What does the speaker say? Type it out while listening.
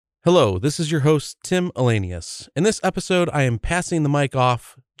Hello, this is your host, Tim Elanius. In this episode, I am passing the mic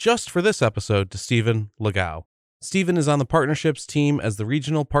off, just for this episode, to Stephen Legao. Stephen is on the partnerships team as the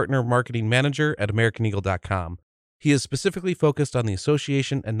Regional Partner Marketing Manager at AmericanEagle.com. He is specifically focused on the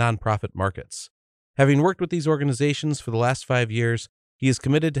association and nonprofit markets. Having worked with these organizations for the last 5 years, he is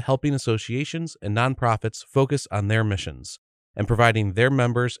committed to helping associations and nonprofits focus on their missions and providing their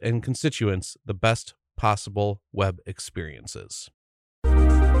members and constituents the best possible web experiences.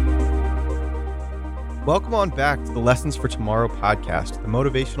 Welcome on back to the Lessons for Tomorrow podcast, the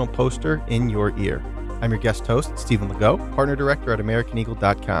motivational poster in your ear. I'm your guest host, Stephen Legao, Partner Director at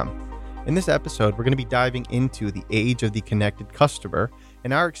AmericanEagle.com. In this episode, we're going to be diving into the age of the connected customer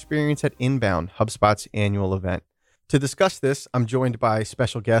and our experience at Inbound, HubSpot's annual event. To discuss this, I'm joined by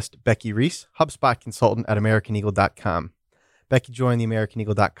special guest Becky Reese, HubSpot consultant at AmericanEagle.com. Becky joined the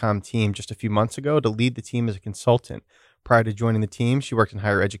AmericanEagle.com team just a few months ago to lead the team as a consultant. Prior to joining the team, she worked in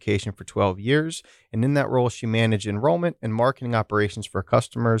higher education for 12 years, and in that role, she managed enrollment and marketing operations for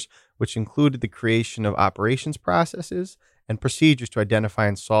customers, which included the creation of operations processes and procedures to identify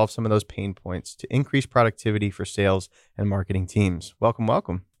and solve some of those pain points to increase productivity for sales and marketing teams.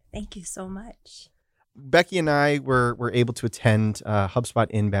 Welcome. Thank you so much. Becky and I were able to attend HubSpot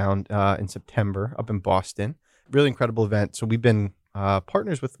Inbound in September up in Boston. Really incredible event. So we've been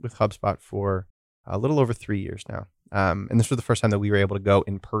partners with HubSpot for a little over 3 years now. And this was the first time that we were able to go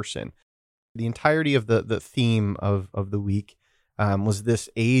in person. The entirety of the theme of the week was this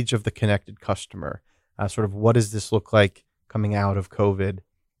age of the connected customer. Sort of what does this look like coming out of COVID,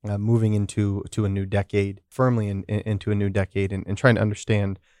 moving into a new decade, firmly into a new decade, and trying to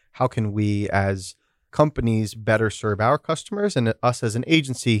understand how can we as companies better serve our customers, and us as an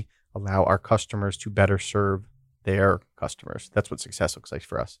agency allow our customers to better serve their customers. That's what success looks like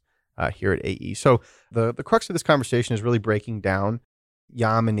for us here at AE. So the crux of this conversation is really breaking down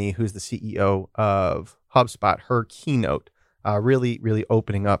Yamini, who's the CEO of HubSpot, her keynote, really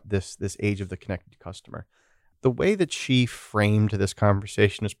opening up this age of the connected customer. The way that she framed this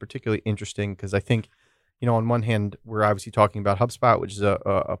conversation is particularly interesting because I think, on one hand, we're obviously talking about HubSpot, which is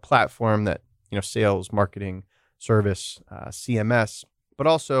a platform that, sales, marketing, service, CMS, but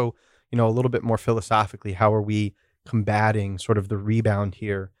also, a little bit more philosophically, how are we combating sort of the rebound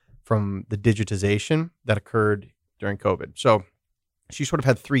here from the digitization that occurred during COVID. So she sort of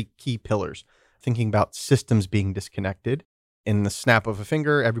had 3 key pillars, thinking about systems being disconnected. In the snap of a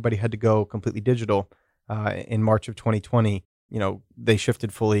finger, everybody had to go completely digital. In March of 2020, they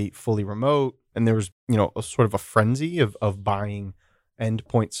shifted fully remote, and there was, a sort of a frenzy of buying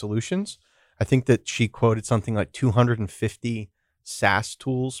endpoint solutions. I think that she quoted something like 250 SaaS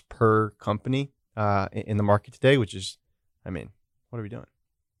tools per company in the market today, which is, what are we doing?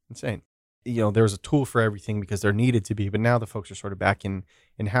 Insane. There was a tool for everything because there needed to be, but now the folks are sort of back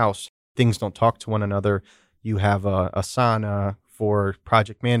in-house. Things don't talk to one another. You have a Asana for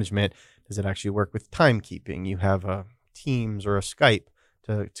project management. Does it actually work with timekeeping? You have a Teams or a Skype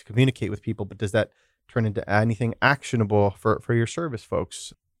to communicate with people, but does that turn into anything actionable for your service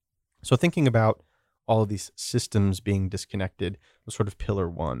folks? So thinking about all of these systems being disconnected was sort of pillar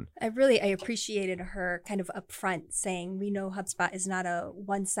 1. I appreciated her kind of upfront saying, we know HubSpot is not a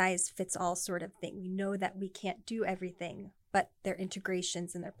one-size-fits-all sort of thing. We know that we can't do everything, but their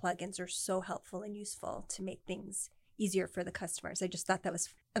integrations and their plugins are so helpful and useful to make things easier for the customers. I just thought that was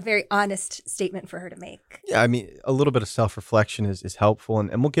a very honest statement for her to make. Yeah, a little bit of self-reflection is helpful.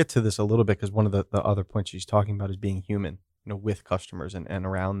 And we'll get to this a little bit because one of the other points she's talking about is being human, with customers and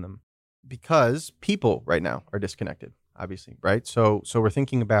around them. Because people right now are disconnected, obviously, right? So we're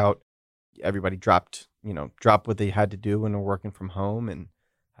thinking about everybody dropped what they had to do when they're working from home and,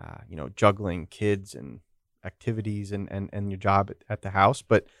 juggling kids and activities and your job at the house.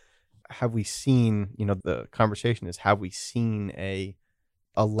 But have we seen, the conversation is, have we seen a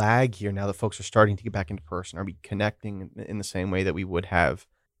lag here now that folks are starting to get back into person? Are we connecting in the same way that we would have?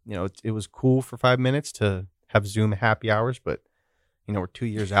 It was cool for 5 minutes to have Zoom happy hours, but we're 2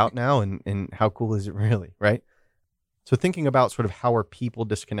 years out now, and how cool is it really, right? So thinking about sort of how are people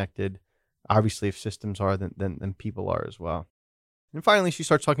disconnected, obviously if systems are, then people are as well. And finally, she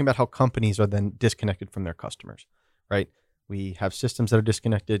starts talking about how companies are then disconnected from their customers, right? We have systems that are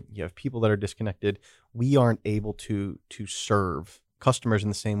disconnected. You have people that are disconnected. We aren't able to serve customers in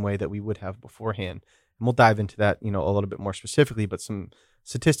the same way that we would have beforehand. And we'll dive into that, a little bit more specifically, but some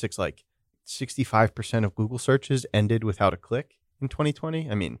statistics like 65% of Google searches ended without a click in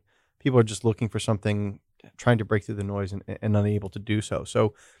 2020. People are just looking for something, trying to break through the noise and unable to do so.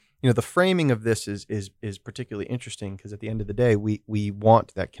 So, the framing of this is particularly interesting because at the end of the day, we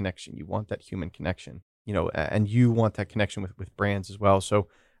want that connection. You want that human connection. and you want that connection with brands as well. So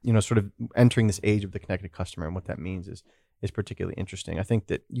sort of entering this age of the connected customer and what that means is particularly interesting. I think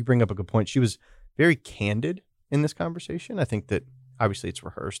that you bring up a good point. She was very candid in this conversation. I think that obviously it's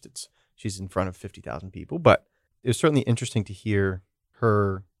rehearsed. She's in front of 50,000 people, but it was certainly interesting to hear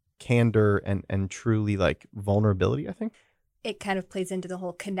her candor and truly like vulnerability, I think. It kind of plays into the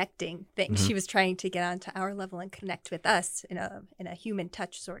whole connecting thing. Mhm. She was trying to get onto our level and connect with us in a human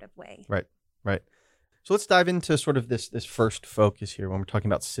touch sort of way. Right. So let's dive into sort of this first focus here when we're talking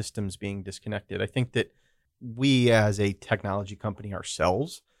about systems being disconnected. I think that we as a technology company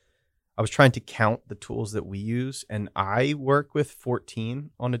ourselves, I was trying to count the tools that we use, and I work with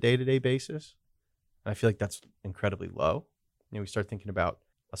 14 on a day-to-day basis. And I feel like that's incredibly low. We start thinking about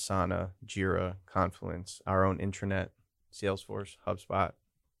Asana, Jira, Confluence, our own intranet, Salesforce, HubSpot,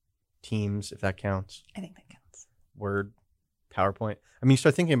 Teams, if that counts, I think that counts. Word, PowerPoint. I mean, you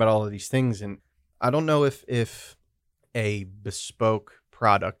start thinking about all of these things, and I don't know if a bespoke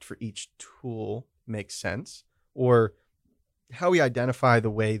product for each tool makes sense, or how we identify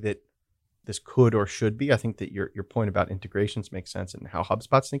the way that this could or should be. I think that your point about integrations makes sense and how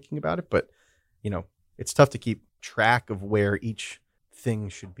HubSpot's thinking about it, but it's tough to keep track of where each thing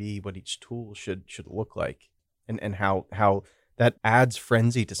should be, what each tool should look like, and how that adds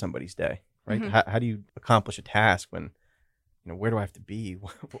frenzy to somebody's day, right? Mhm. How do you accomplish a task when, where do I have to be?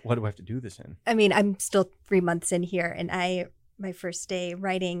 What do I have to do this in? I mean, I'm still 3 months in here, and my first day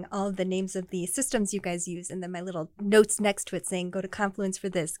writing all of the names of the systems you guys use, and then my little notes next to it saying, go to Confluence for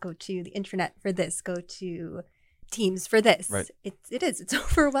this, go to the intranet for this, go to Teams for this. Right. It's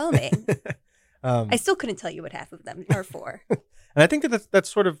overwhelming. I still couldn't tell you what half of them are for. And I think that's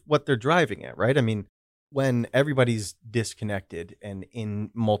sort of what they're driving at, right? I mean, when everybody's disconnected and in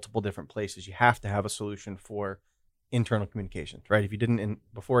multiple different places, you have to have a solution for internal communications, right? If you didn't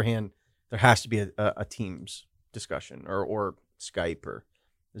beforehand, there has to be a Teams discussion or Skype or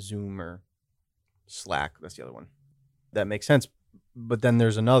Zoom or Slack. That's the other one. That makes sense. But then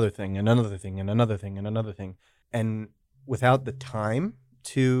there's another thing and another thing and another thing and another thing. And without the time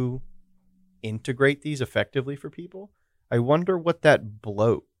to integrate these effectively for people, I wonder what that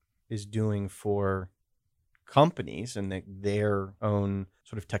bloat is doing for companies and their own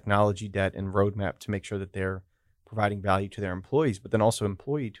sort of technology debt and roadmap to make sure that they're providing value to their employees, but then also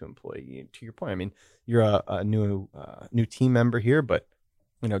employee to employee. To your point, I mean, you're a new team member here, but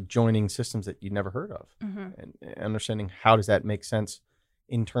joining systems that you never heard of, and understanding how does that make sense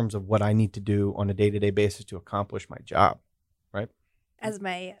in terms of what I need to do on a day-to-day basis to accomplish my job, right? As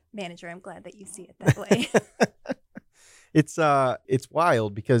my manager, I'm glad that you see it that way. It's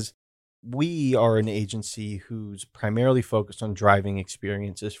wild because we are an agency who's primarily focused on driving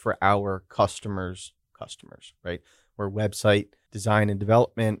experiences for our customers, right? We're website design and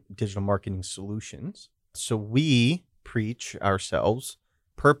development, digital marketing solutions. So we preach ourselves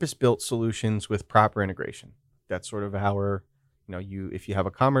purpose-built solutions with proper integration. That's sort of our, if you have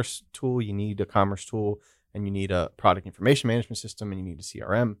a commerce tool, you need a commerce tool, and you need a product information management system, and you need a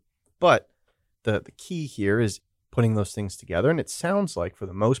CRM. But the key here is putting those things together. And it sounds like for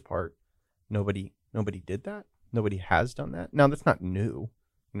the most part, nobody did that. Nobody has done that. Now that's not new.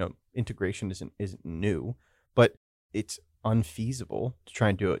 Integration isn't new, but it's unfeasible to try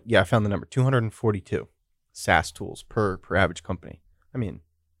and do it. Yeah, I found the number 242 SaaS tools per average company. I mean,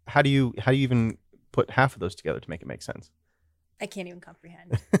 how do you even put half of those together to make it make sense? I can't even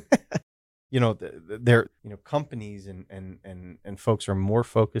comprehend. They're companies and folks are more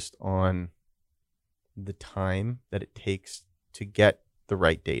focused on the time that it takes to get the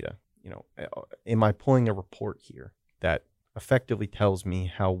right data. Am I pulling a report here that effectively tells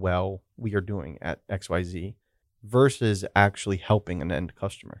me how well we are doing at XYZ versus actually helping an end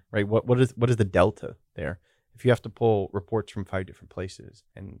customer, right? What is the delta there? If you have to pull reports from 5 different places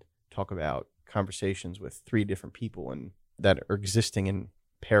and talk about conversations with 3 different people and that are existing in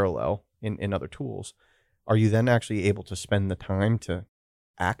parallel in other tools, are you then actually able to spend the time to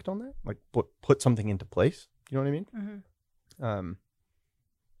act on that? Like put something into place? You know what I mean? Mm-hmm.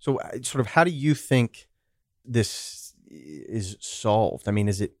 So sort of how do you think this is solved? I mean,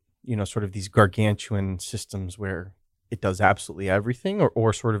 is it, sort of these gargantuan systems where it does absolutely everything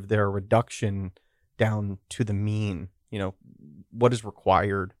or sort of their reduction down to the mean, what is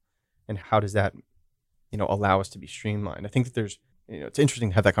required and how does that, allow us to be streamlined? I think that there's, it's interesting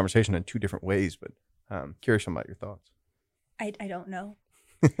to have that conversation in 2 different ways, but curious about your thoughts. I don't know.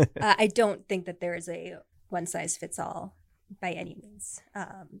 I don't think that there is a one size fits all by any means.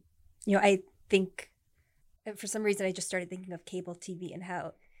 I think for some reason I just started thinking of cable TV and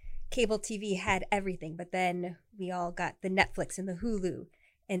how cable TV had everything, but then we all got the Netflix and the Hulu.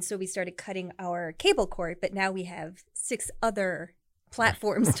 And so we started cutting our cable cord, but now we have 6 other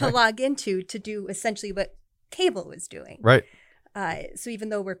platforms to log into to do essentially what cable was doing. Right. So even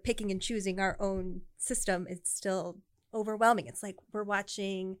though we're picking and choosing our own system, it's still overwhelming. It's like we're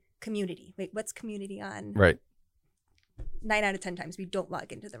watching Community. Wait, what's Community on? Right. 9 out of 10 times we don't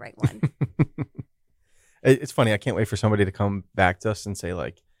log into the right one. It's funny. I can't wait for somebody to come back to us and say,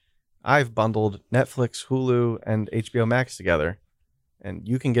 like, I've bundled Netflix, Hulu, and HBO Max together, and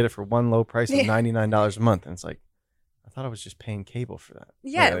you can get it for one low price of $99 a month. And it's like, I thought I was just paying cable for that.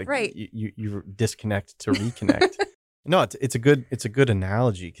 Yeah, like, right. You disconnect to reconnect. No, it's a good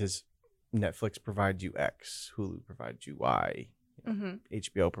analogy because Netflix provides you X, Hulu provides you Y,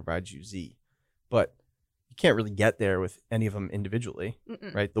 HBO provides you Z, but you can't really get there with any of them individually,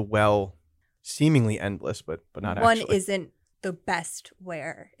 right? The seemingly endless, but not one actually. isn't the best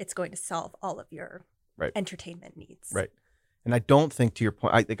where it's going to solve all of your entertainment needs. Right. And I don't think, to your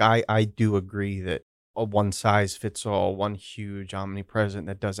point, I do agree that a one size fits all, one huge omnipresent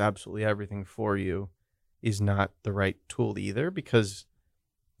that does absolutely everything for you is not the right tool either, because,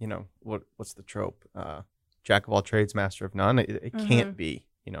 you know, what's the trope? Jack of all trades, master of none. It can't be,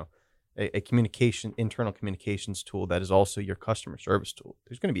 you know, a internal communications tool that is also your customer service tool.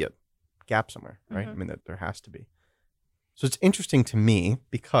 There's going to be a gap somewhere, right? I mean, that there has to be. So it's interesting to me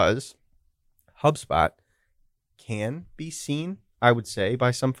because HubSpot can be seen, I would say,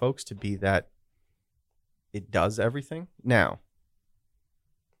 by some folks to be that it does everything. Now,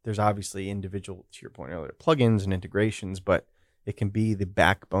 there's obviously individual, to your point earlier, plugins and integrations, but it can be the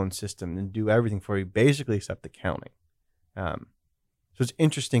backbone system and do everything for you, basically except accounting. So it's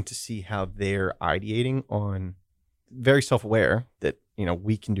interesting to see how they're ideating on, very self-aware that, you know,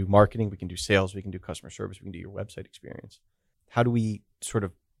 we can do marketing, we can do sales, we can do customer service, we can do your website experience. How do we sort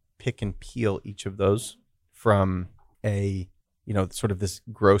of pick and peel each of those from a, you know, sort of this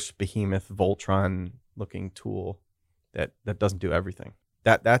gross behemoth Voltron looking tool that doesn't do everything?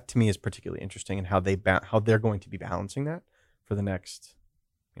 That to me is particularly interesting, and how they're going to be balancing that for the next,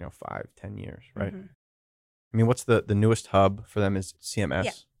 you know, 5-10 years, right? I mean, what's the newest hub for them is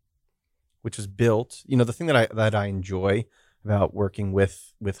CMS, which was built. You know, the thing that I enjoy about working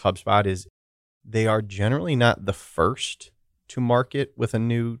with HubSpot is they are generally not the first to market with a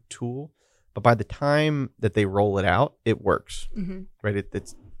new tool, but by the time that they roll it out, it works, right?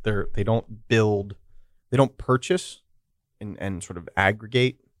 They don't purchase and sort of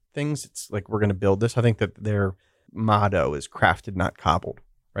aggregate things. It's like, we're going to build this. I think that their motto is crafted, not cobbled,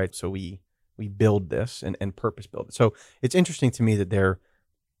 right? So we build this and purpose build it. So it's interesting to me that they're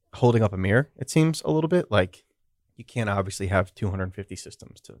holding up a mirror. It seems a little bit like you can't obviously have 250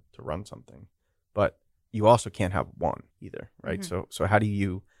 systems to run something, but you also can't have one either, right? So how do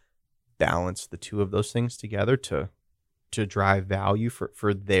you balance the two of those things together to drive value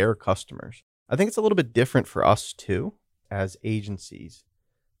for their customers? I think it's a little bit different for us too, as agencies,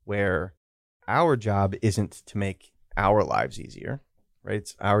 where our job isn't to make our lives easier,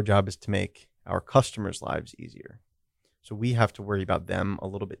 right? Our job is to make our customers' lives easier. So we have to worry about them a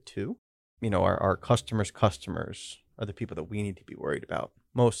little bit too. You know, our customers' customers are the people that we need to be worried about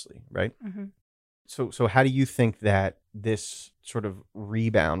mostly, right? So how do you think that this sort of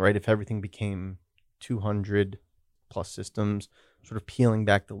rebound, right? If everything became 200 plus systems, sort of peeling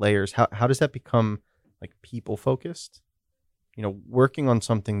back the layers, how does that become like people focused? You know, working on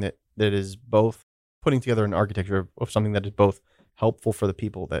something that is both putting together an architecture of something that is both helpful for the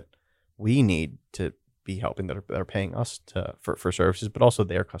people that we need to be helping, that are paying us for services, but also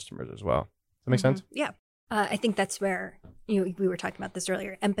their customers as well. Does that make sense? Yeah. I think that's where, you know, we were talking about this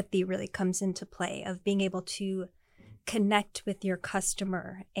earlier. Empathy really comes into play, of being able to connect with your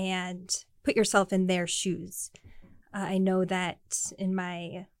customer and put yourself in their shoes. I know that in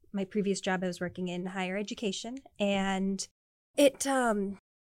my previous job, I was working in higher education, and it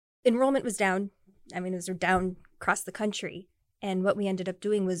enrollment was down. I mean, it was down across the country. And what we ended up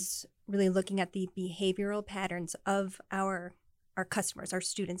doing was really looking at the behavioral patterns of our customers, our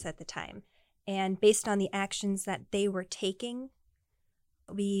students at the time. And based on the actions that they were taking,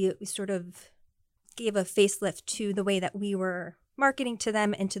 we sort of gave a facelift to the way that we were marketing to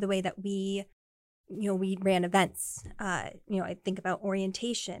them and to the way that we ran events. I think about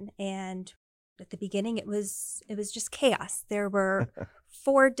orientation, and at the beginning it was just chaos. There were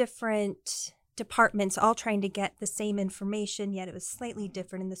 4 different departments all trying to get the same information, yet it was slightly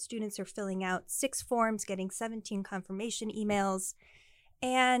different. And the students are filling out 6 forms, getting 17 confirmation emails.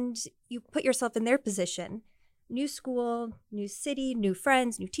 And you put yourself in their position. New school, new city, new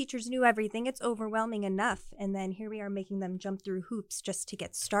friends, new teachers, new everything. It's overwhelming enough. And then here we are making them jump through hoops just to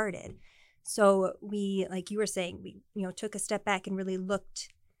get started. So we, like you were saying, we took a step back and really looked,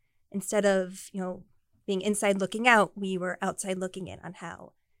 instead of being inside looking out, we were outside looking in on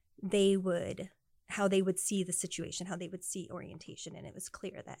how they would see the situation, how they would see orientation. And it was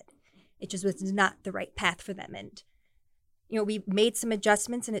clear that it just was not the right path for them. And, we made some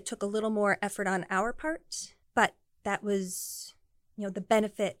adjustments and it took a little more effort on our part, but that was, the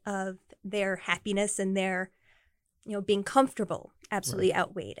benefit of their happiness and their, being comfortable absolutely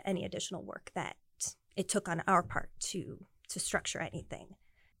outweighed any additional work that it took on our part to structure anything.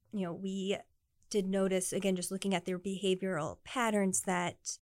 We did notice, again, just looking at their behavioral patterns,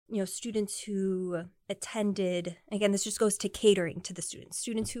 that students who attended, again, this just goes to catering to the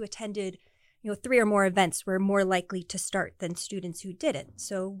students who attended 3 or more events were more likely to start than students who didn't.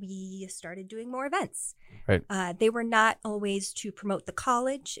 So we started doing more events. Right. They were not always to promote the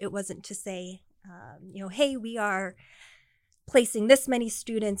college. It wasn't to say, hey, we are placing this many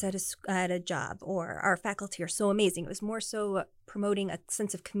students at a job, or our faculty are so amazing. It was more so promoting a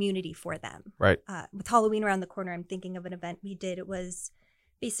sense of community for them. Right. With Halloween around the corner, I'm thinking of an event we did. It was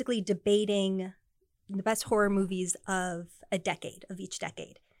basically debating the best horror movies of each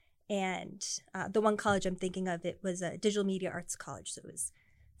decade. And the one college I'm thinking of, it was a digital media arts college. So it was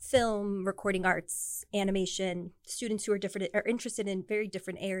film, recording arts, animation, students who are interested in very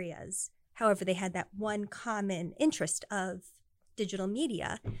different areas. However, they had that one common interest of digital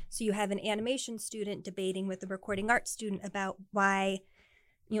media. So you have an animation student debating with a recording arts student about why,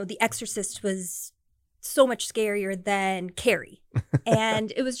 The Exorcist was so much scarier than Carrie.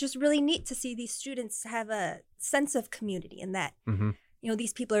 And it was just really neat to see these students have a sense of community, and that,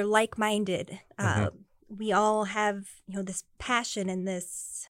 these people are like-minded. We all have, this passion and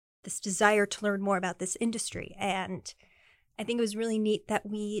this desire to learn more about this industry. And I think it was really neat that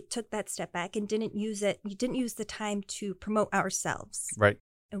we took that step back and didn't use the time to promote ourselves. Right.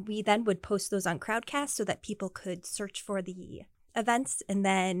 And we then would post those on Crowdcast so that people could search for the events. And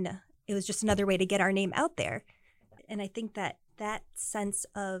then it was just another way to get our name out there. And I think that sense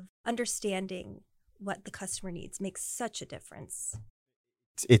of understanding what the customer needs makes such a difference.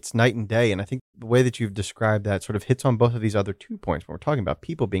 It's night and day. And I think the way that you've described that sort of hits on both of these other 2 points when we're talking about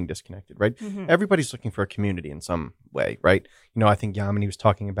people being disconnected, right? Everybody's looking for a community in some way, right? I think Yamini was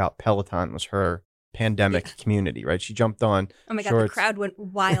talking about Peloton was her pandemic community, right? She jumped on. Oh my God, the crowd went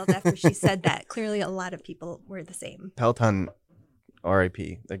wild after she said that. Clearly a lot of people were the same. Peloton, RIP,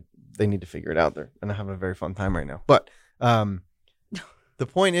 they need to figure it out there. And I have a very fun time right now. But the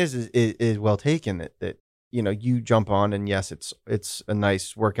point is well taken that you jump on, and yes, it's a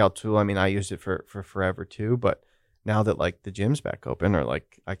nice workout tool. I mean, I used it for forever too, but now that the gym's back open, or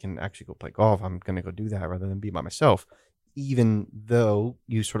I can actually go play golf, I'm going to go do that rather than be by myself. Even though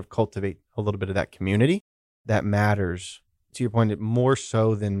you sort of cultivate a little bit of that community, that matters, to your point, more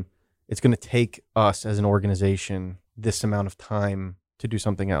so than it's going to take us as an organization this amount of time to do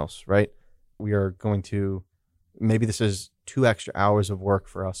something else, right? We are going to, maybe this is 2 extra hours of work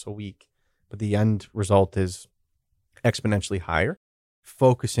for us a week, but the end result is exponentially higher,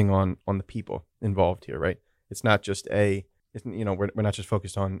 focusing on the people involved here, right? It's not just we're not just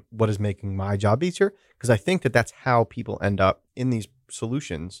focused on what is making my job easier, because I think that's how people end up in these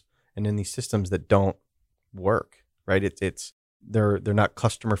solutions and in these systems that don't work, right? They're not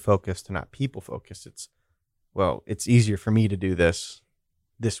customer focused, they're not people focused. It's easier for me to do this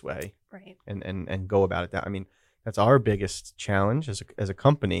way, right? And go about it that. I mean, that's our biggest challenge as a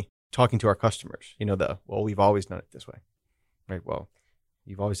company, talking to our customers. We've always done it this way, right? Well,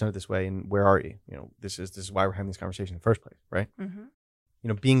 you've always done it this way, and where are you? This is why we're having this conversation in the first place, right?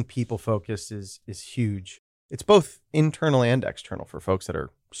 Being people focused is huge. It's both internal and external for folks that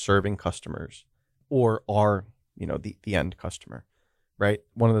are serving customers or are the end customer, right?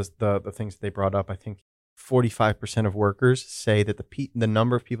 One of the things that they brought up, I think 45% of workers say that the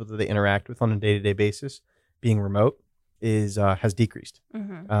number of people that they interact with on a day-to-day basis, being remote, has decreased.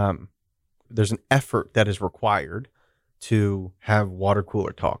 There's an effort that is required to have water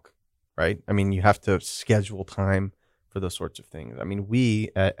cooler talk, right? I mean, you have to schedule time for those sorts of things. I mean, we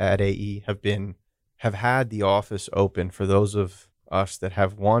at AE have had the office open for those of us that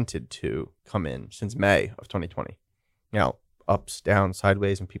have wanted to come in since May of 2020. Now, ups, downs,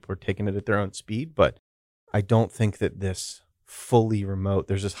 sideways, and people are taking it at their own speed, but I don't think that this fully remote,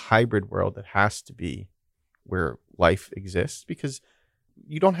 there's this hybrid world that has to be where life exists, because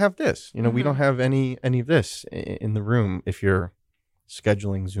you don't have this, we don't have any of this in the room if you're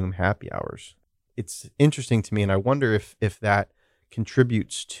scheduling Zoom happy hours. It's interesting to me, and I wonder if that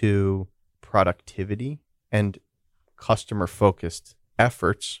contributes to productivity and customer focused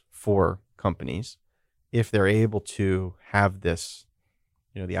efforts for companies, if they're able to have this,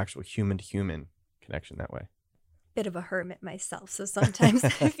 the actual human to human connection that way. bit of a hermit myself. So sometimes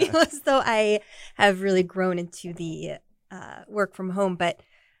I feel as though I have really grown into the work from home. But,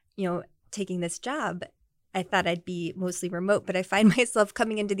 taking this job, I thought I'd be mostly remote, but I find myself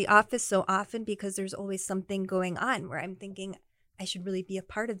coming into the office so often because there's always something going on where I'm thinking I should really be a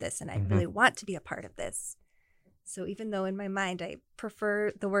part of this and I really want to be a part of this. So even though in my mind I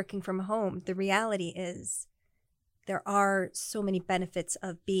prefer the working from home, the reality is there are so many benefits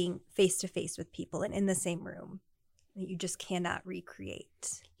of being face-to-face with people and in the same room that you just cannot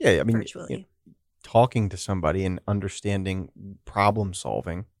recreate virtually. Talking to somebody and understanding problem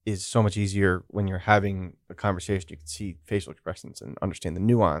solving is so much easier when you're having a conversation. You can see facial expressions and understand the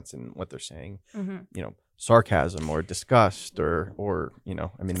nuance and what they're saying. Sarcasm or disgust or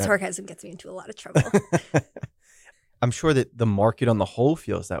sarcasm gets me into a lot of trouble. I'm sure that the market on the whole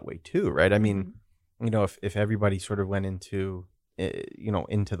feels that way too, right? I mean, if everybody sort of went into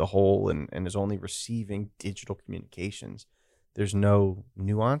the hole and is only receiving digital communications, there's no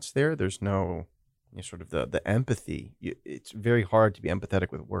nuance there. There's no sort of the empathy. It's very hard to be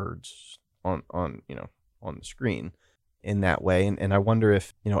empathetic with words on the screen in that way. And I wonder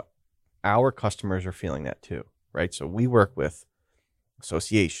if, our customers are feeling that too, right? So we work with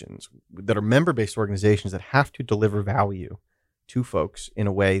associations that are member-based organizations that have to deliver value to folks in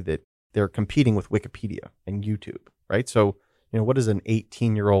a way that they're competing with Wikipedia and YouTube, right? So, what is an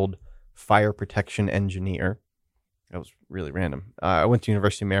 18-year-old fire protection engineer? That was really random. I went to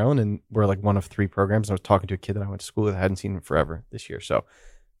University of Maryland, and we're like one of 3 programs. I was talking to a kid that I went to school with. I hadn't seen him forever this year. So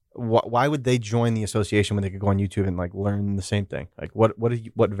why would they join the association when they could go on YouTube and like learn the same thing? Like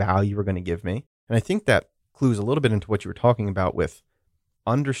what value are going to give me? And I think that clues a little bit into what you were talking about with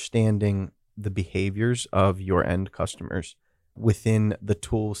understanding the behaviors of your end customers within the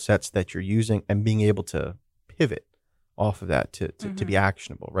tool sets that you're using and being able to pivot off of that to be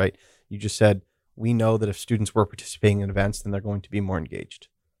actionable, right? You just said, we know that if students were participating in events, then they're going to be more engaged.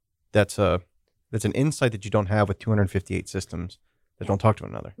 That's an insight that you don't have with 258 systems that don't talk to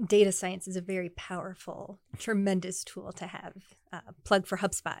one another. Data science is a very powerful, tremendous tool to have. Plug for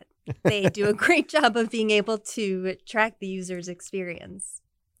HubSpot. They do a great job of being able to track the user's experience.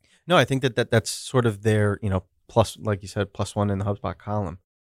 No, I think that's sort of their, plus, like you said, +1 in the HubSpot column.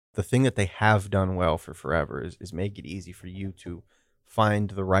 The thing that they have done well for forever is make it easy for you to find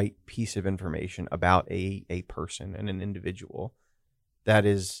the right piece of information about a person and an individual that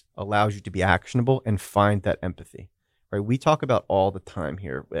allows you to be actionable and find that empathy, right? We talk about all the time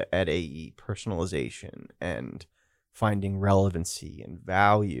here at AE personalization and finding relevancy and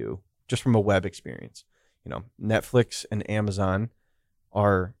value just from a web experience. Netflix and Amazon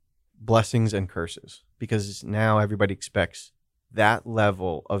are blessings and curses because now everybody expects that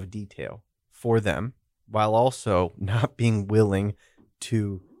level of detail for them while also not being willing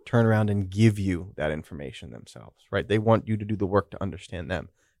to turn around and give you that information themselves, right? They want you to do the work to understand them.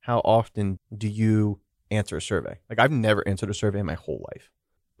 How often do you answer a survey? Like I've never answered a survey in my whole life.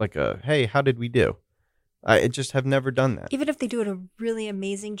 Like hey, how did we do? I just have never done that. Even if they do a really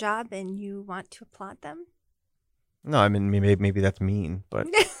amazing job and you want to applaud them? No, I mean, maybe that's mean, but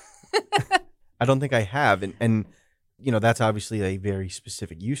I don't think I have. And that's obviously a very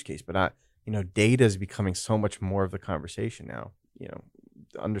specific use case, but data is becoming so much more of the conversation now.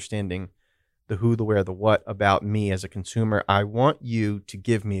 Understanding the who, the where, the what about me as a consumer. I want you to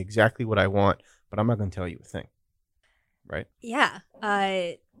give me exactly what I want, but I'm not going to tell you a thing. Right? Yeah.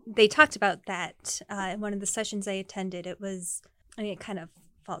 They talked about that in one of the sessions I attended. It kind of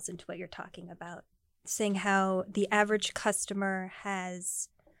falls into what you're talking about, saying how the average customer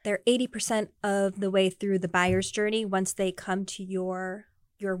they're 80% of the way through the buyer's journey once they come to your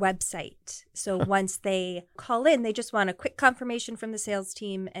website. So once they call in, they just want a quick confirmation from the sales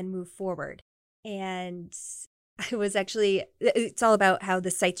team and move forward. And it's all about how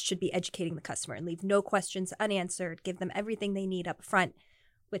the sites should be educating the customer and leave no questions unanswered, give them everything they need up front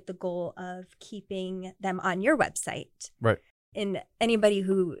with the goal of keeping them on your website. Right. And anybody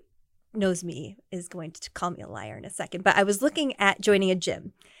who knows me is going to call me a liar in a second, but I was looking at joining a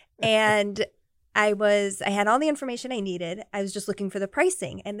gym and I had all the information I needed. I was just looking for the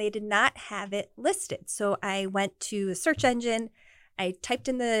pricing and they did not have it listed. So I went to a search engine, I typed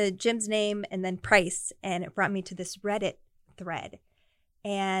in the gym's name and then price, and it brought me to this Reddit thread.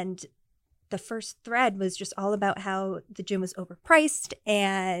 And the first thread was just all about how the gym was overpriced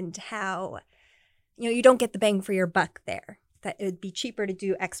and how, you don't get the bang for your buck there, that it would be cheaper to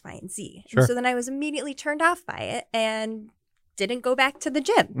do X, Y, and Z. Sure. And so then I was immediately turned off by it and didn't go back to the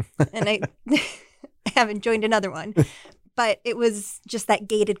gym. And I haven't joined another one. But it was just that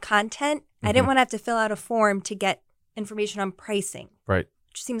gated content. I didn't want to have to fill out a form to get information on pricing. Right.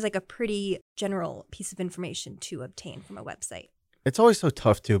 which seems like a pretty general piece of information to obtain from a website. It's always so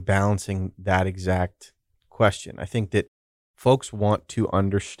tough to balancing that exact question. I think that folks want to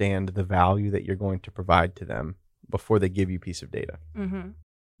understand the value that you're going to provide to them before they give you a piece of data. Mm-hmm.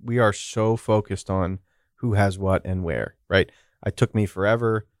 We are so focused on who has what and where, right? It took me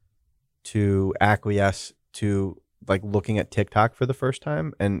forever to acquiesce to like looking at TikTok for the first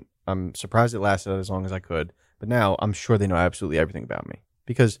time, and I'm surprised it lasted as long as I could. But now I'm sure they know absolutely everything about me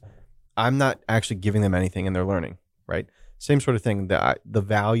because I'm not actually giving them anything and they're learning, right? Same sort of thing, that the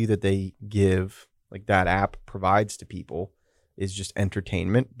value that they give, like that app provides to people, is just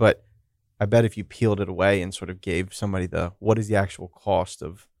entertainment. But I bet if you peeled it away and sort of gave somebody what is the actual cost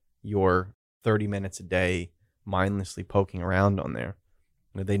of your 30 minutes a day mindlessly poking around on there,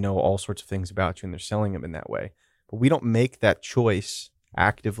 they know all sorts of things about you and they're selling them in that way. But we don't make that choice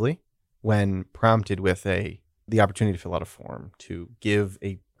actively when prompted with the opportunity to fill out a form, to give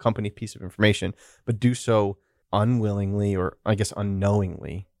a company piece of information, but do so unwillingly, or I guess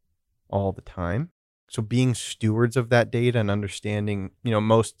unknowingly, all the time. So being stewards of that data and understanding,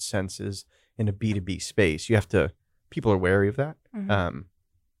 most senses in a B2B space, people are wary of that. Mm-hmm.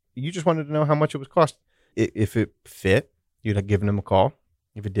 You just wanted to know how much it was cost. If it fit, you'd have given them a call.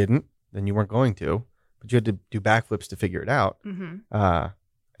 If it didn't, then you weren't going to, but you had to do backflips to figure it out. Mm-hmm.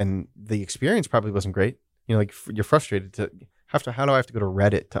 And the experience probably wasn't great. You're frustrated how do I have to go to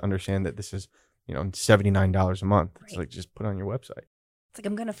Reddit to understand that this is, $79 a month? Right. It's like, just put it on your website. It's like,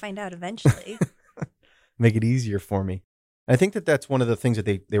 I'm going to find out eventually. Make it easier for me. I think that's one of the things that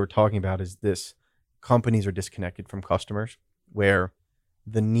they were talking about, is this: companies are disconnected from customers, where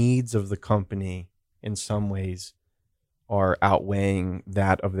the needs of the company in some ways are outweighing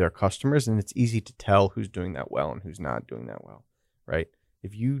that of their customers. And it's easy to tell who's doing that well and who's not doing that well, right?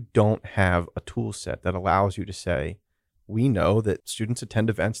 If you don't have a tool set that allows you to say, we know that students attend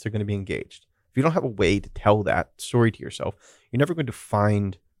events, they're going to be engaged. If you don't have a way to tell that story to yourself, you're never going to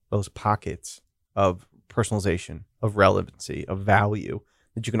find those pockets of personalization, of relevancy, of value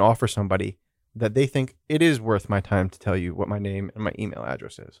that you can offer somebody that they think it is worth my time to tell you what my name and my email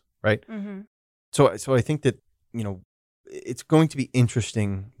address is, right? Mm-hmm. So I think that, it's going to be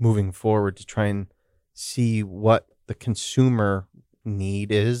interesting moving forward to try and see what the consumer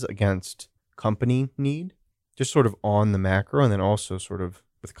need is against company need, just sort of on the macro, and then also sort of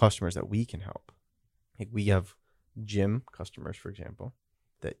with customers that we can help. Like, we have gym customers, for example,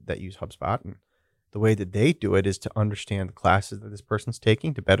 that use HubSpot, and the way that they do it is to understand the classes that this person's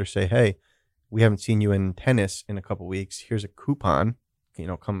taking, to better say, hey, we haven't seen you in tennis in a couple weeks. Here's a coupon,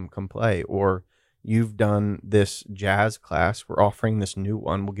 come play. Or you've done this jazz class. We're offering this new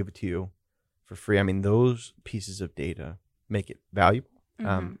one. We'll give it to you for free. I mean, those pieces of data make it valuable.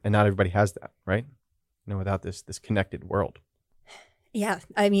 Mm-hmm. And not everybody has that, right? Without this connected world. Yeah.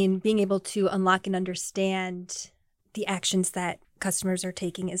 I mean, being able to unlock and understand the actions that customers are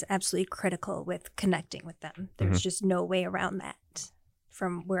taking is absolutely critical with connecting with them. There's just no way around that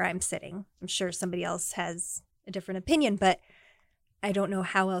from where I'm sitting. I'm sure somebody else has a different opinion, but I don't know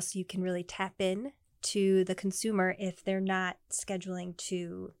how else you can really tap in to the consumer if they're not scheduling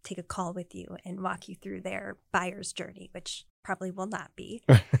to take a call with you and walk you through their buyer's journey, which probably will not be.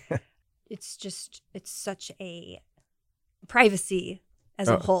 It's such a privacy as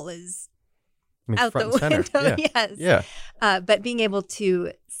a whole is out the window. Yeah. Yes. Yeah. But being able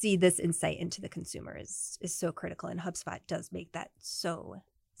to see this insight into the consumer is so critical. And HubSpot does make that so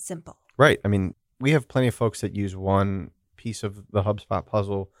simple. Right. I mean, we have plenty of folks that use one piece of the HubSpot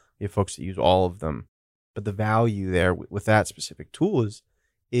puzzle. We have folks that use all of them. But the value there with that specific tool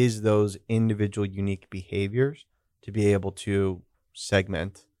is those individual unique behaviors to be able to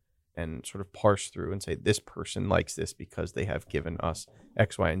segment and sort of parse through and say, this person likes this because they have given us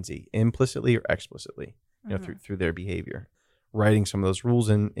X, Y, and Z, implicitly or explicitly, through their behavior. Writing some of those rules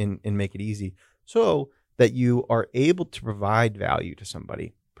in and make it easy so that you are able to provide value to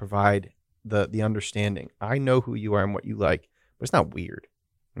somebody, provide the understanding. I know who you are and what you like, but it's not weird.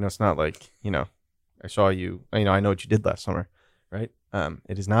 It's not like, I saw you, I know what you did last summer, right?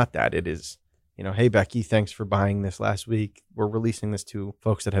 It is not that. It is, hey, Becky, thanks for buying this last week. We're releasing this to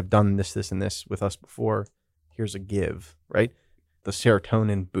folks that have done this, and this with us before. Here's a give, right? The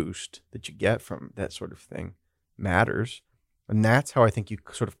serotonin boost that you get from that sort of thing matters. And that's how I think you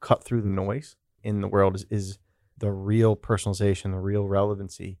sort of cut through the noise in the world is the real personalization, the real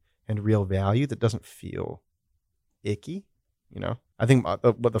relevancy, and real value that doesn't feel icky. I think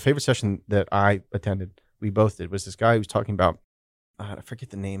the favorite session that I attended, we both did, was this guy who was talking about, I forget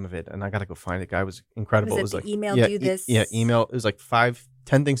the name of it, and I got to go find it. The guy was incredible. Was it like, email do this? Email. It was like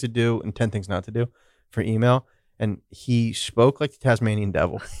 10 things to do and 10 things not to do for email. And he spoke like the Tasmanian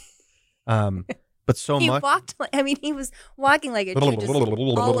devil. But so He much, walked like, I mean, he was walking like a Jew, just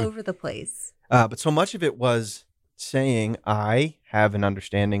all over the place. but so much of it was saying, I have an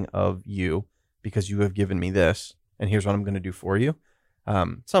understanding of you because you have given me this, and here's what I'm going to do for you.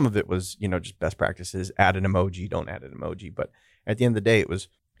 Some of it was, just best practices, add an emoji, don't add an emoji. But at the end of the day, it was,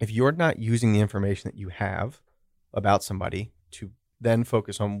 if you're not using the information that you have about somebody to then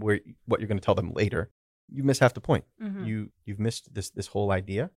focus on what you're going to tell them later, you miss half the point. Mhm. You've missed this whole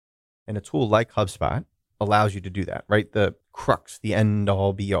idea. And a tool like HubSpot allows you to do that, right? The crux, the end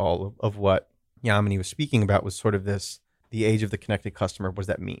all be all of what Yamini was speaking about was sort of the age of the connected customer. What does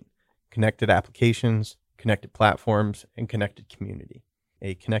that mean? Connected applications, connected platforms, and connected community.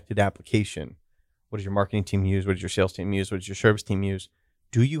 A connected application. What does your marketing team use? What does your sales team use? What does your service team use?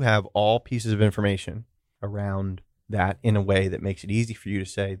 Do you have all pieces of information around that in a way that makes it easy for you to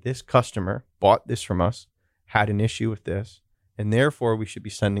say, this customer bought this from us, had an issue with this, and therefore we should be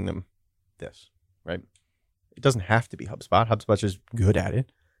sending them this, right? It doesn't have to be HubSpot. HubSpot's just good at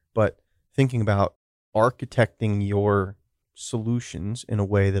it. But thinking about architecting your solutions in a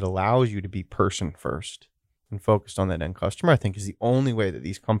way that allows you to be person first and focused on that end customer, I think is the only way that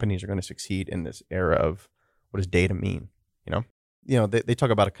these companies are going to succeed in this era of what does data mean? They talk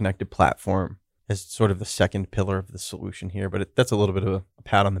about a connected platform as sort of the second pillar of the solution here, but that's a little bit of a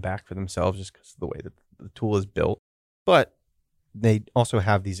pat on the back for themselves just because of the way that the tool is built. But they also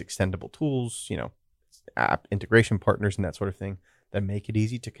have these extendable tools, app integration partners and that sort of thing that make it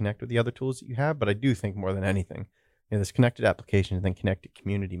easy to connect with the other tools that you have. But I do think more than anything, this connected application and then connected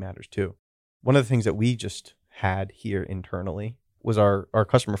community matters too. One of the things that we just had here internally was our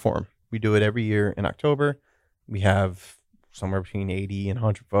customer forum. We do it every year in October. We have somewhere between 80 and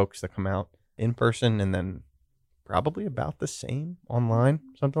 100 folks that come out in person and then probably about the same online,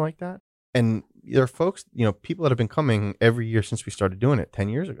 something like that. And there are folks, people that have been coming every year since we started doing it 10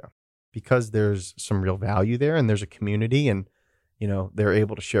 years ago because there's some real value there and there's a community and, they're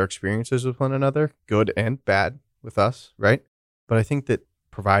able to share experiences with one another, good and bad with us, right? But I think that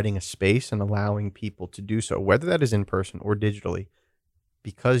providing a space and allowing people to do so, whether that is in person or digitally,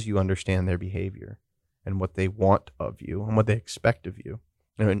 because you understand their behavior and what they want of you and what they expect of you,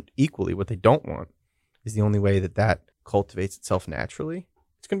 and equally what they don't want, is the only way that cultivates itself naturally.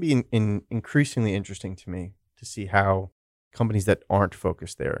 It's going to be increasingly interesting to me to see how companies that aren't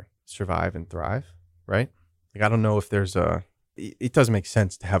focused there survive and thrive, right? Like, I don't know if it doesn't make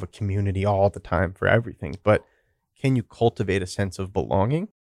sense to have a community all the time for everything, but can you cultivate a sense of belonging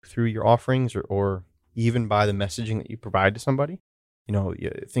through your offerings or even by the messaging that you provide to somebody?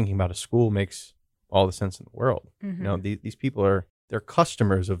 Thinking about a school makes all the sense in the world. Mhm. These people they're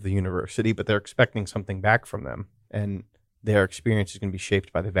customers of the university, but they're expecting something back from them. And their experience is going to be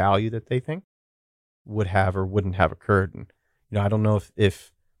shaped by the value that they think would have or wouldn't have occurred. And, I don't know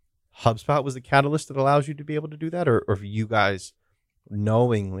if HubSpot was the catalyst that allows you to be able to do that, or if you guys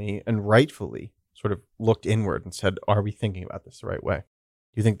knowingly and rightfully sort of looked inward and said, are we thinking about this the right way? Do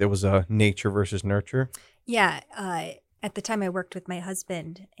you think there was a nature versus nurture? Yeah. At the time I worked with my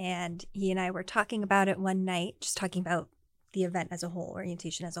husband and he and I were talking about it one night, just talking about the event as a whole,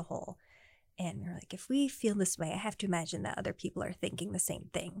 orientation as a whole. And we were like, if we feel this way, I have to imagine that other people are thinking the same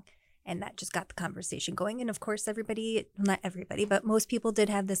thing. And that just got the conversation going. And of course, not everybody, but most people did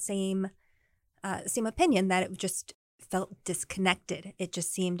have the same opinion that it just felt disconnected. It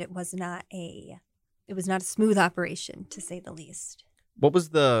just seemed it was not a smooth operation, to say the least. What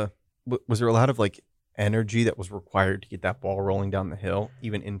was was there a lot of energy that was required to get that ball rolling down the hill,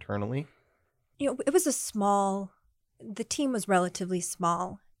 even internally? It was the team was relatively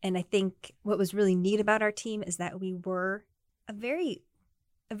small. And I think what was really neat about our team is that we were a very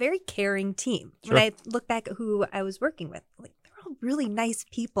caring team. Sure. When I look back at who I was working with, they're all really nice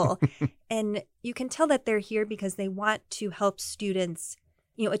people. And you can tell that they're here because they want to help students,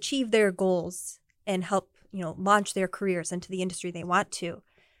 achieve their goals and help, launch their careers into the industry they want to.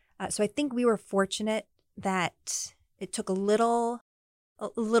 So I think we were fortunate that it took a little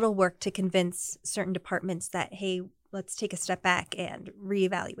work to convince certain departments that, hey, let's take a step back and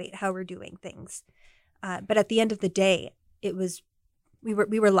reevaluate how we're doing things. But at the end of the day, we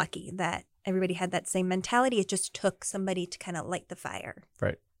were lucky that everybody had that same mentality. It just took somebody to kind of light the fire.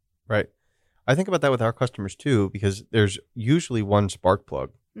 Right. I think about that with our customers too, because there's usually one spark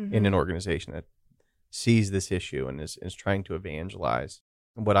plug in an organization that sees this issue and is trying to evangelize.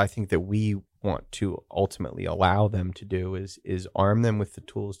 What I think that we want to ultimately allow them to do is arm them with the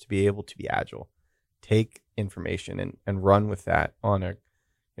tools to be able to be agile, take information and run with that on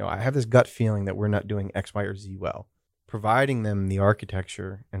I have this gut feeling that we're not doing X, Y, or Z well. Providing them the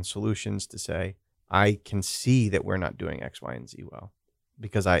architecture and solutions to say, I can see that we're not doing X, Y, and Z well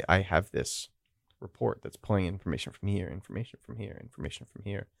because I have this report that's pulling information from here, information from here, information from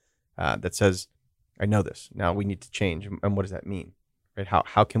here that says, I know this. Now we need to change. And what does that mean? Right?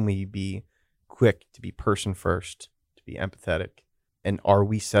 How can we be quick to be person first, to be empathetic? And are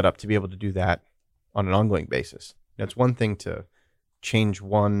we set up to be able to do that on an ongoing basis? It's one thing to change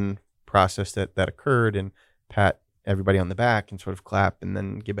one process that occurred and pat everybody on the back and sort of clap and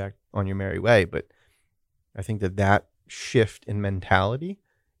then get back on your merry way. But I think that shift in mentality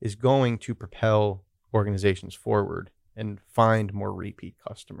is going to propel organizations forward and find more repeat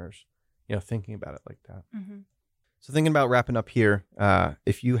customers, thinking about it like that. Mm-hmm. So thinking about wrapping up here,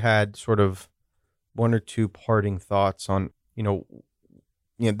 if you had sort of one or two parting thoughts on,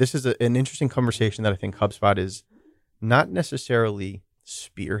 this is an interesting conversation that I think HubSpot is not necessarily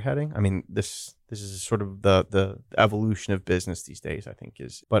spearheading. I mean, this is sort of the evolution of business these days, I think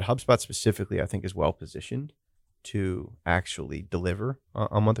but HubSpot specifically, I think, is well positioned to actually deliver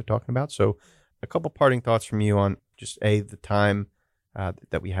on what they're talking about. So a couple parting thoughts from you on just the time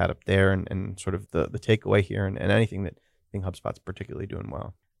that we had up there and sort of the takeaway here and anything that I think HubSpot's particularly doing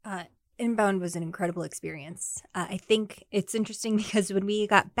well. Inbound was an incredible experience. I think it's interesting because when we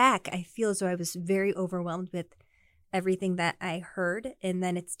got back, I feel as though I was very overwhelmed with everything that I heard. And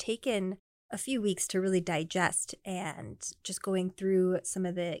then it's taken a few weeks to really digest, and just going through some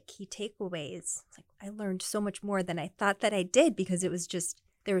of the key takeaways. Like, I learned so much more than I thought that I did because it was just,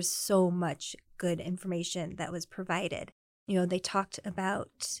 there was so much good information that was provided. They talked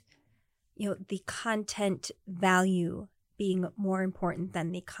about, the content value being more important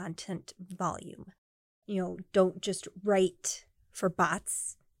than the content volume. Don't just write for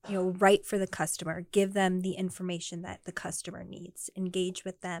bots, write for the customer, give them the information that the customer needs, engage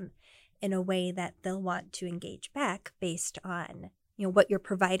with them in a way that they'll want to engage back based on, what you're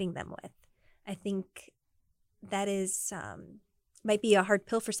providing them with. I think that is, might be a hard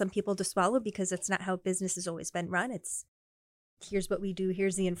pill for some people to swallow because that's not how business has always been run. It's, here's what we do,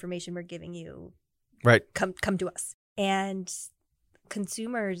 here's the information we're giving you. Right. Come to us. And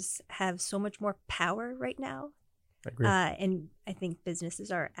consumers have so much more power right now. I agree. And I think businesses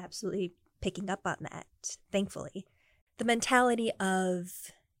are absolutely picking up on that, thankfully. The mentality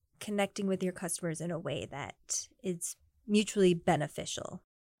of connecting with your customers in a way that is mutually beneficial.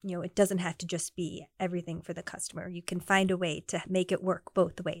 It doesn't have to just be everything for the customer. You can find a way to make it work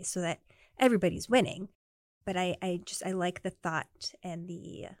both ways so that everybody's winning. But I like the thought and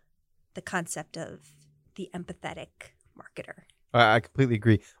the concept of the empathetic marketer. I completely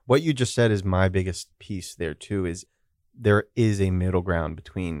agree. What you just said is my biggest piece there too, is there is a middle ground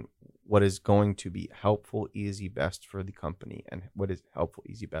between what is going to be helpful, easy, best for the company and what is helpful,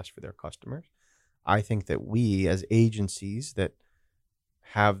 easy, best for their customers. I think that we as agencies that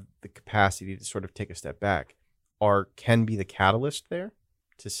have the capacity to sort of take a step back can be the catalyst there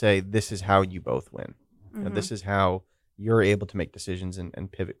to say, this is how you both win. Mm-hmm. This is how you're able to make decisions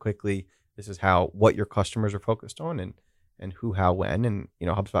and pivot quickly. This is what your customers are focused on and who, how, when. And,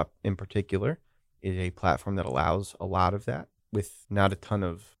 HubSpot in particular is a platform that allows a lot of that with not a ton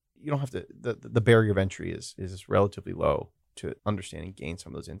of, you don't have to, the barrier of entry is relatively low to understand and gain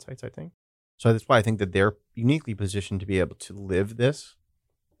some of those insights, I think. So that's why I think that they're uniquely positioned to be able to live this.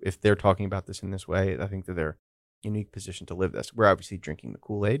 If they're talking about this in this way, I think that they're unique position to live this. We're obviously drinking the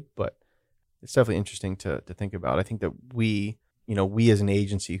Kool-Aid, but it's definitely interesting to think about. I think that we as an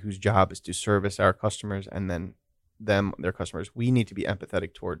agency whose job is to service our customers and then their customers, we need to be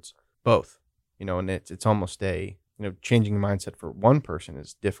empathetic towards both, and it's almost changing your mindset for one person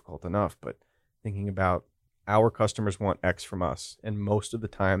is difficult enough, but thinking about our customers want X from us. And most of the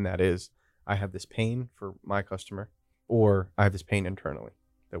time that is, I have this pain for my customer or I have this pain internally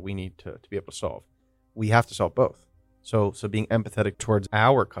that we need to be able to solve. We have to solve both. So being empathetic towards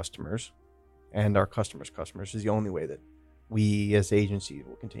our customers and our customers' customers is the only way that we as agencies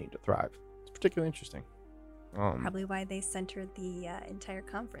will continue to thrive. It's particularly interesting. Probably why they centered the entire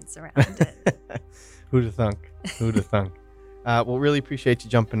conference around it. Who'd have thunk? Well, really appreciate you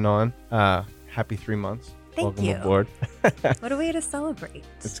jumping on. Happy 3 months. Welcome you. Aboard. What a way to celebrate.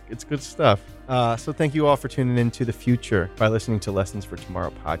 It's good stuff. So thank you all for tuning into The Future by listening to Lessons for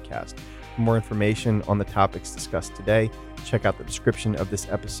Tomorrow podcast. For more information on the topics discussed today, check out the description of this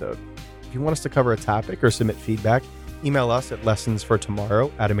episode. If you want us to cover a topic or submit feedback, email us at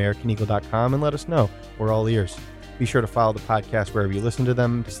lessonsfortomorrow@americaneagle.com and let us know. We're all ears. Be sure to follow the podcast wherever you listen to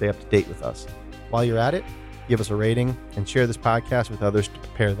them to stay up to date with us. While you're at it, give us a rating and share this podcast with others to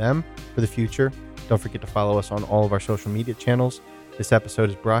prepare them for the future. Don't forget to follow us on all of our social media channels. This episode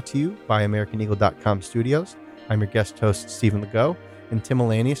is brought to you by AmericanEagle.com Studios. I'm your guest host, Stephen Legault. and Tim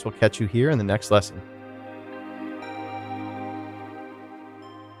Elanius will catch you here in the next lesson.